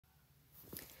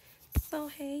So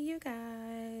hey you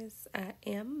guys, I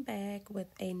am back with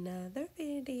another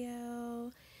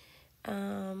video.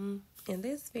 In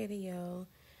this video,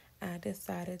 I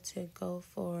decided to go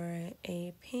for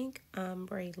a pink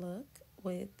ombre look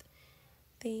with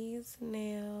these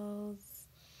nails.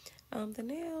 The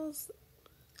nails,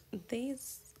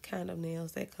 these kind of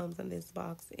nails that comes in this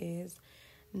box is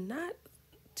not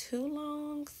too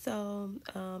long, so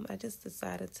I just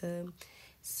decided to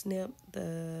snip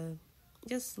the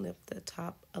snip the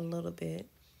top a little bit.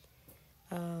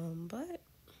 But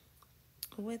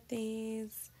with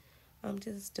these, I'm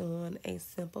just doing a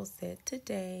simple set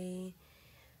today.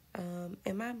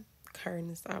 And my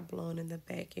curtains are blowing in the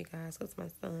back, you guys, because my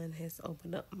son has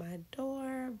opened up my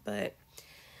door. But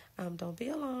don't be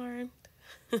alarmed.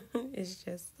 It's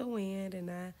just the wind,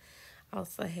 and I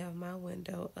also have my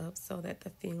window up so that the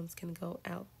fumes can go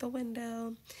out the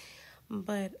window.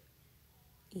 But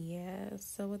yeah,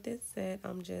 so with this said,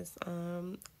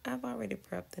 I've already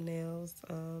prepped the nails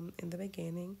in the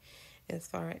beginning as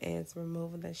far as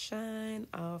removing the shine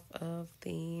off of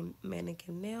the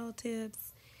mannequin nail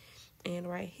tips. And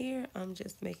right here, I'm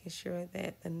just making sure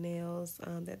that the nails,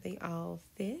 that they all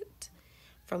fit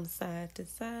from side to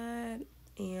side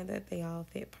and that they all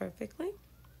fit perfectly,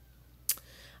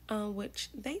 which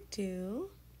they do.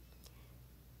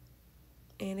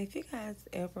 And if you guys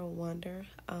ever wonder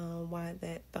why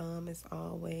that thumb is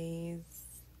always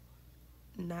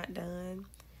not done,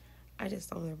 I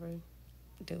just don't ever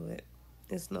do it.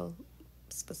 There's no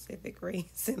specific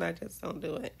reason. I just don't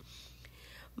do it.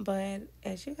 But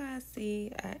as you guys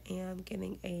see, I am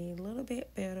getting a little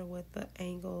bit better with the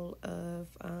angle of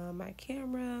my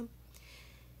camera.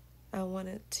 I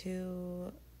wanted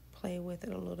to play with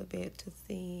it a little bit to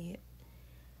see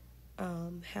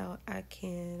how I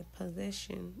can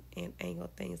position and angle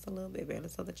things a little bit better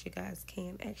so that you guys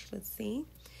can actually see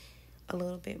a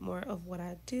little bit more of what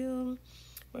I do.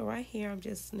 But right here, I'm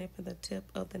just snipping the tip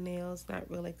of the nails,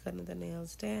 not really cutting the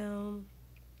nails down.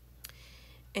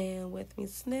 And with me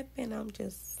snipping, I'm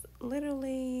just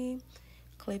literally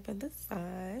clipping the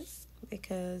sides,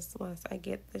 because once I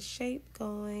get the shape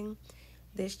going,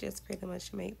 this just pretty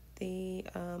much make the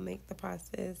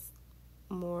process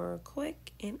more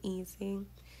quick and easy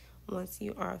once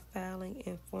you are filing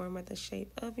and forming the shape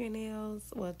of your nails.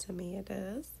 Well, to me it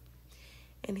does.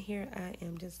 And here I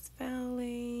am just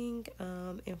filing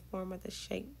and forming the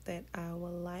shape that I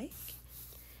would like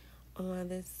on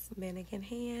this mannequin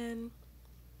hand.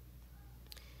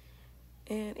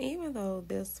 And even though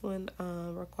this one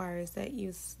requires that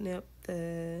you snip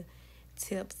the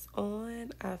tips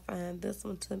on, I find this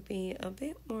one to be a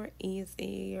bit more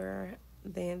easier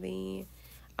than the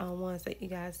ones that you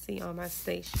guys see on my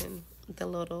station, the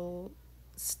little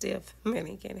stiff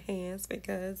mannequin hands,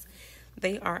 because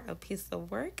they are a piece of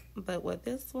work. But with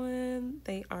this one,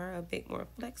 they are a bit more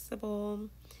flexible,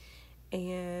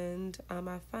 and I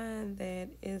find that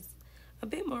it's a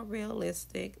bit more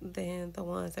realistic than the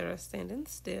ones that are standing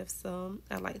stiff. So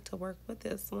I like to work with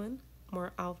this one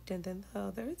more often than the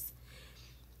others.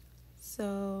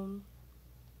 So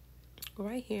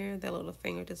right here, that little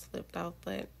finger just slipped off,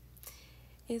 but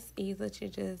it's easy to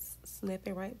just snip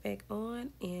it right back on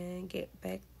and get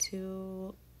back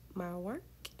to my work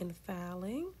and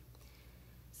filing.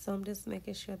 So I'm just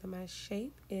making sure that my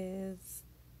shape is,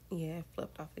 it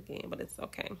flipped off again, but it's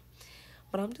okay.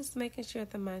 But I'm just making sure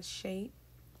that my shape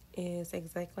is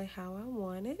exactly how I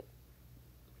want it.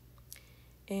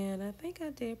 And I think I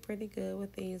did pretty good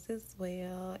with these as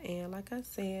well. And like I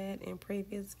said in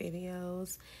previous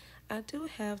videos, I do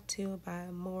have to buy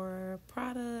more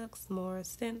products, more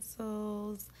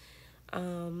stencils,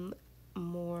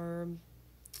 more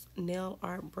nail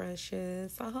art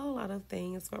brushes, a whole lot of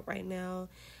things. But right now,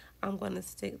 I'm going to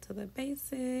stick to the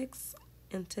basics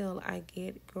until I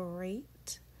get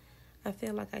great. I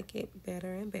feel like I get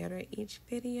better and better each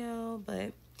video,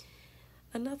 but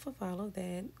enough of all of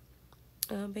that.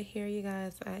 But here, you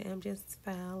guys, I am just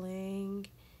filing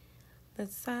the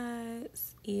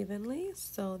sides evenly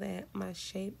so that my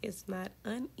shape is not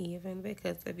uneven,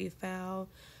 because if you file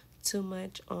too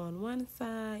much on one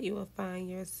side, you will find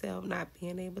yourself not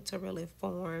being able to really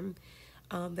form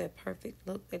that perfect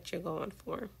look that you're going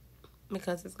for,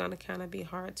 because it's going to kind of be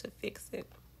hard to fix it.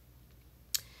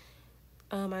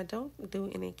 I don't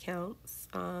do any counts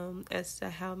as to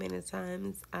how many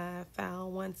times I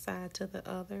file one side to the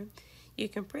other. You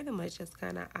can pretty much just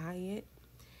kind of eye it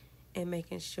and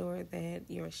making sure that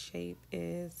your shape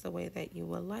is the way that you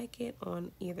would like it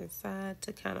on either side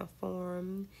to kind of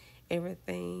form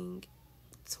everything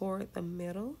toward the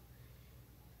middle.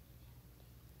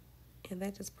 And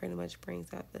that just pretty much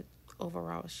brings out the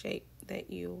overall shape that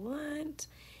you want.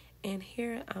 And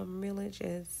here I'm really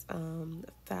just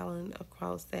filing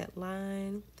across that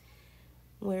line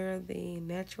where the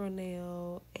natural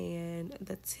nail and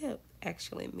the tip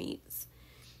actually meets.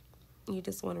 You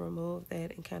just want to remove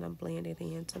that and kind of blend it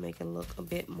in to make it look a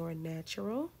bit more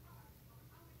natural.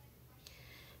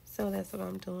 So that's what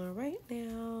I'm doing right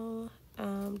now.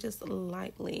 Just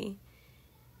lightly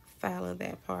filing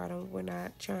that part. We're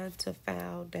not trying to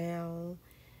file down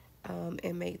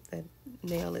and make the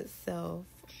nail itself,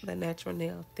 the natural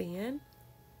nail, thin,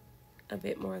 a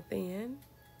bit more thin.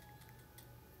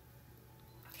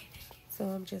 So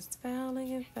I'm just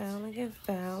filing and filing and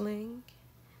filing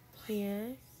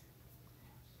here.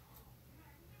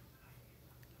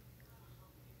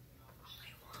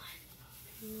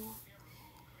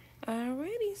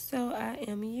 Alrighty, so I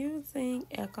am using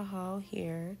alcohol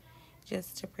here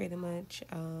just to pretty much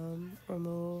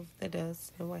remove the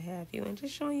dust and what have you, and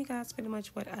just showing you guys pretty much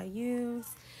what I use.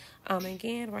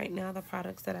 Again, right now the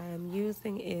products that I am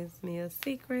using is Mia's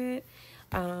Secret,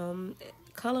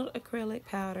 colored acrylic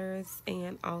powders,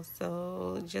 and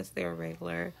also just their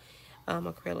regular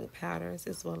acrylic powders,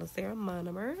 as well as their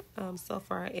monomer. So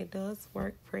far it does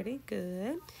work pretty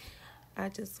good. I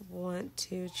just want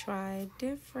to try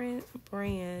different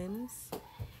brands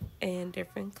and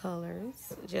different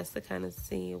colors just to kind of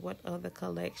see what other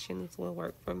collections will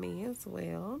work for me as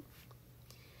well.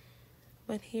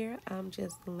 But here I'm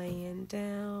just laying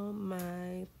down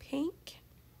my pink.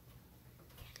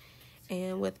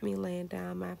 And with me laying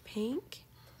down my pink,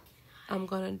 I'm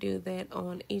going to do that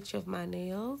on each of my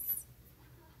nails.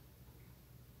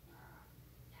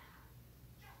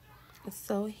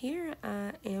 So here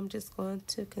I am just going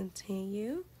to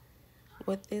continue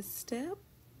with this step,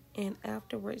 and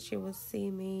afterwards you will see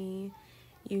me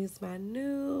use my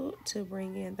nude to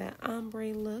bring in that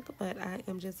ombre look, but I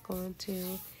am just going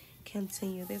to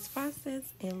continue this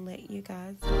process and let you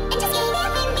guys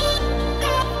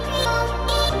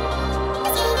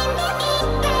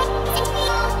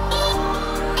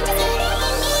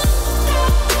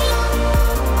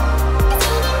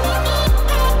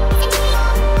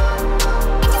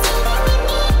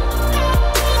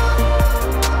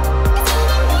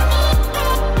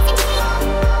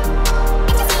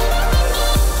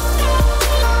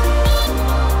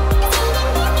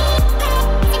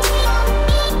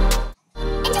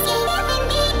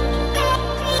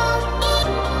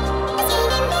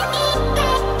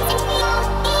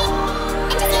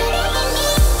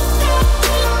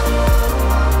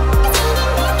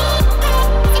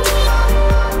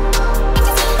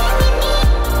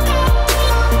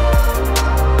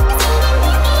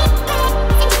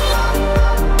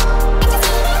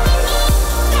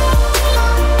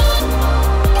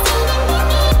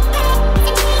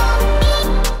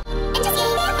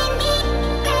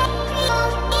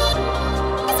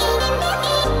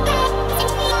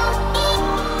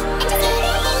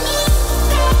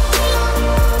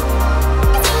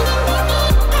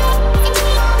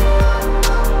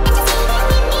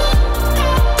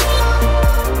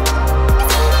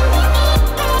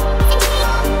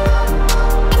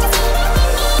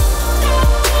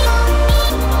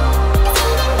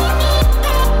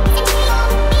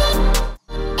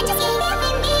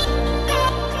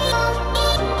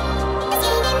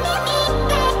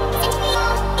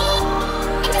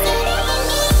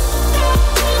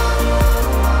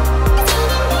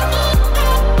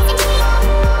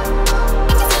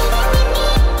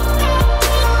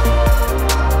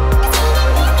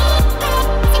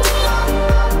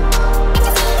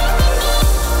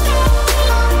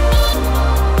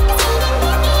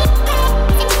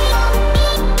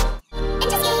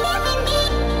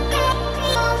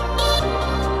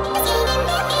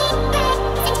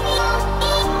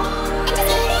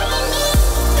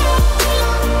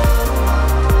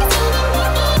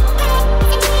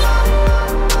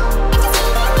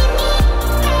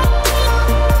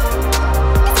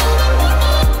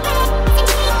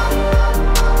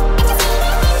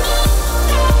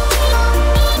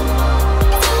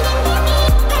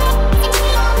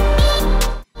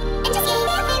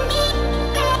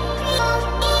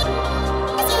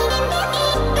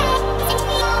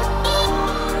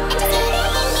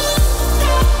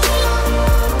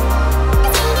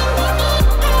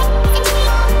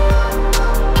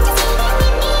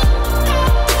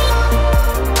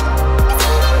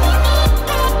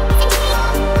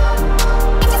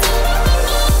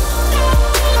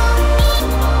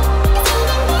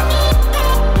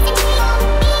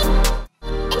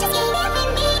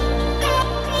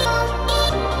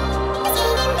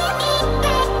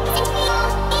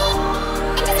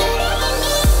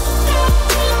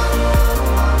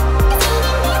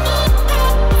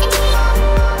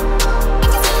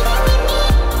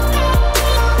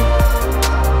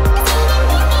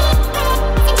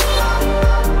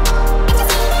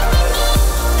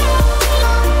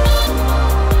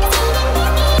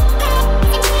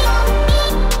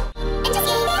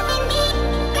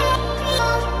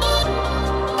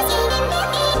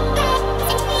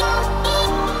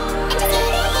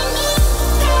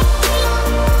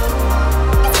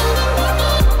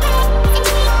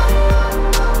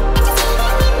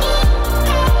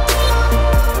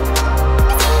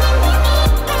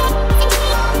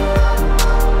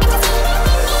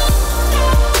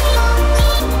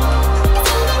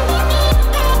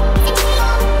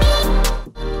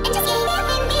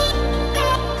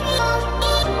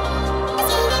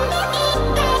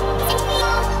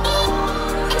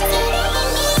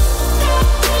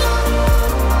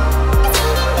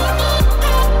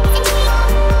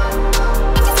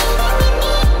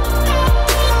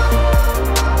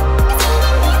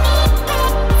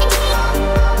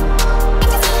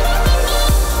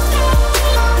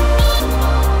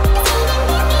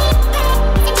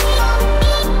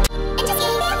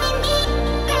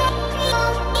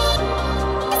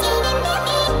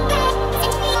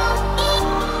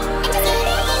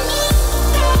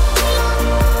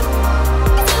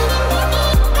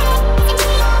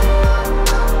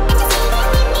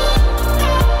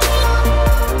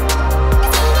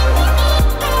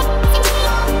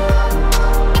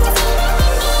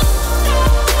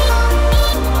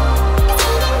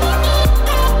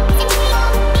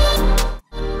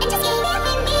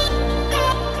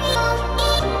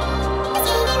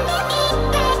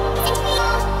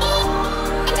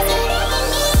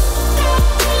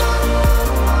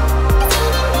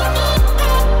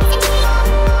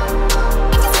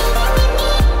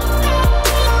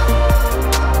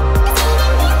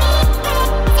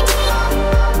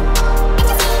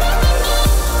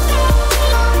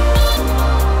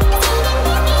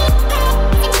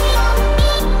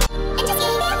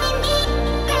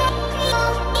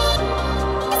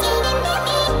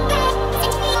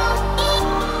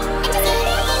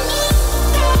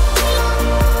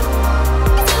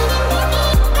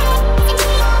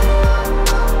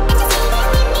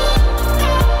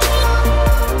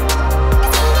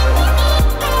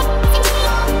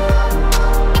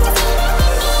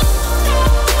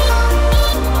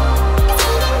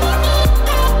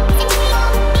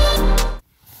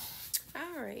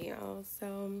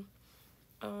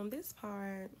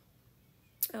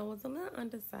I was a little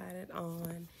undecided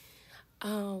on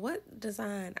what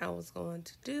design I was going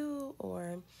to do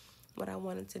or what I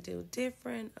wanted to do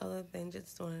different other than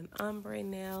just doing an ombre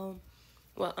nail.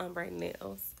 Well, ombre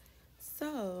nails.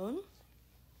 So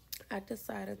I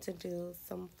decided to do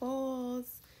some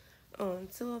foils on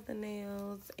two of the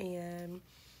nails and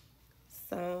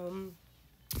some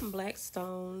black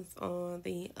stones on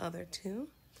the other two.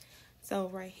 So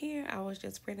right here, I was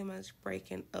just pretty much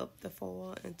breaking up the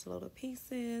foil into little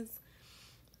pieces,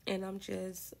 and I'm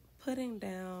just putting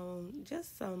down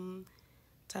just some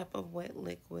type of wet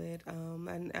liquid.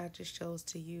 And I just chose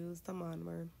to use the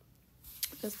monomer,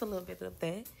 just a little bit of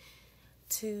that,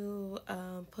 to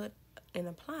put and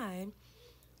apply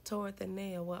toward the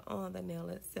nail, well, on the nail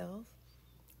itself.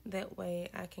 That way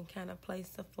I can kind of place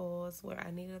the foils where I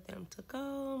needed them to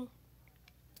go,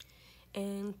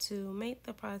 and to make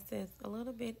the process a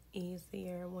little bit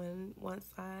easier once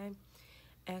I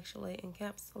actually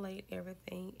encapsulate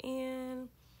everything in.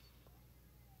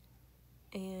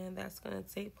 And that's going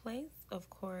to take place, of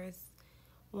course,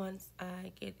 once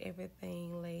I get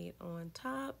everything laid on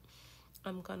top.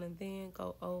 I'm going to then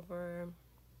go over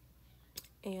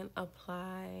and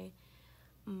apply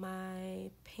my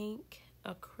pink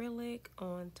acrylic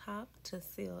on top to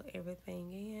seal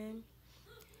everything in.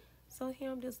 So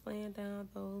here I'm just laying down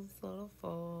those little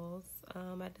foils.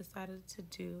 I decided to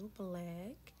do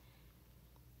black,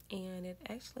 and it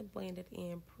actually blended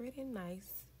in pretty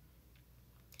nice.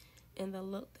 And the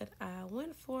look that I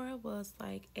went for was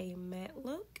like a matte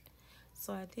look.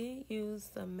 So I did use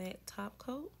the matte top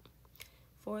coat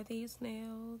for these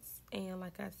nails. And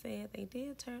like I said, they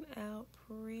did turn out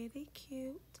pretty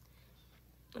cute.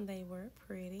 And they were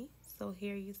pretty. So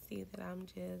here you see that I'm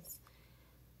just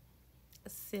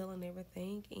sealing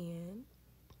everything in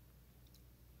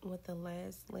with the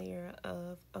last layer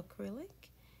of acrylic.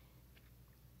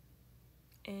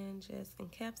 And just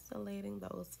encapsulating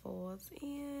those foils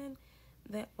in.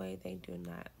 That way they do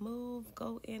not move,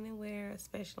 go anywhere,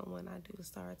 especially when I do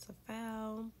start to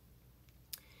foul.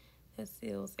 That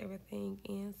seals everything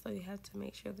in, so you have to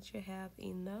make sure that you have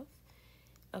enough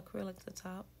acrylic to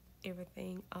top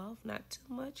everything off. Not too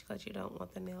much, because you don't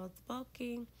want the nails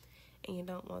bulky, and you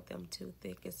don't want them too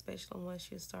thick, especially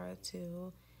once you start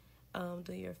to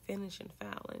do your finishing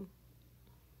fouling.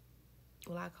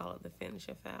 Well, I call it the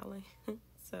finishing fouling.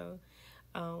 So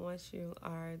once you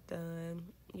are done,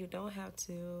 you don't have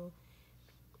to,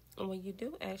 when you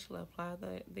do actually apply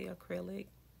the acrylic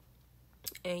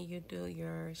and you do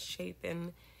your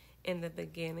shaping in the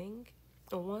beginning,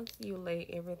 once you lay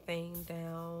everything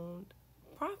down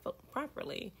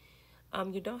properly,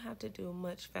 you don't have to do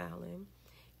much fouling.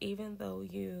 Even though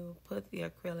you put the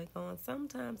acrylic on,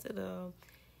 sometimes it'll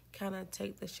kind of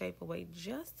take the shape away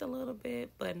just a little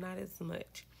bit, but not as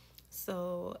much.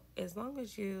 So as long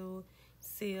as you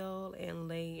seal and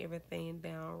lay everything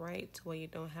down right to where you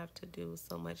don't have to do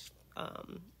so much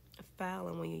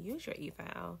fouling when you use your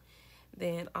e-file,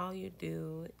 then all you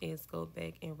do is go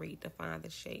back and redefine the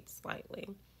shape slightly.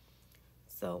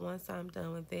 So once I'm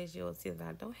done with this, you'll see that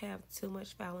I don't have too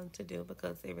much fouling to do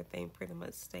because everything pretty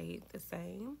much stayed the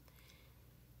same.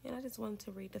 And I just wanted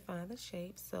to redefine the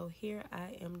shape. So here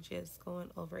I am just going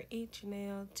over each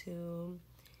nail to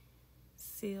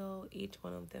seal each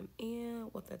one of them in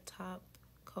with a top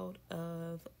coat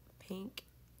of pink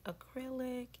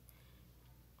acrylic.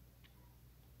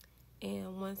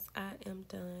 And once I am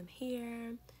done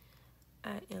here,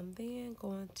 I am then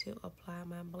going to apply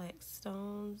my black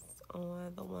stones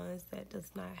on the ones that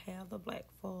does not have the black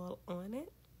foil on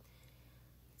it.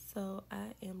 So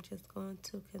I am just going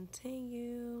to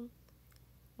continue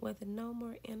with no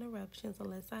more interruptions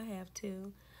unless I have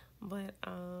to. But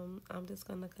I'm just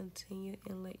going to continue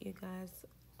and let you guys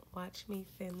watch me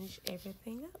finish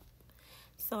everything up.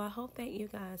 So I hope that you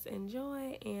guys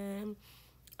enjoy. And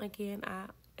again,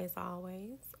 as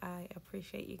always, I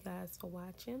appreciate you guys for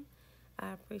watching.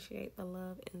 I appreciate the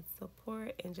love and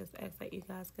support, and just ask that you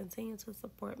guys continue to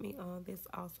support me on this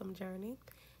awesome journey.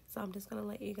 So I'm just going to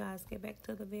let you guys get back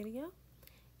to the video,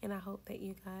 and I hope that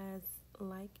you guys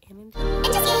like and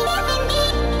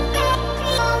enjoy.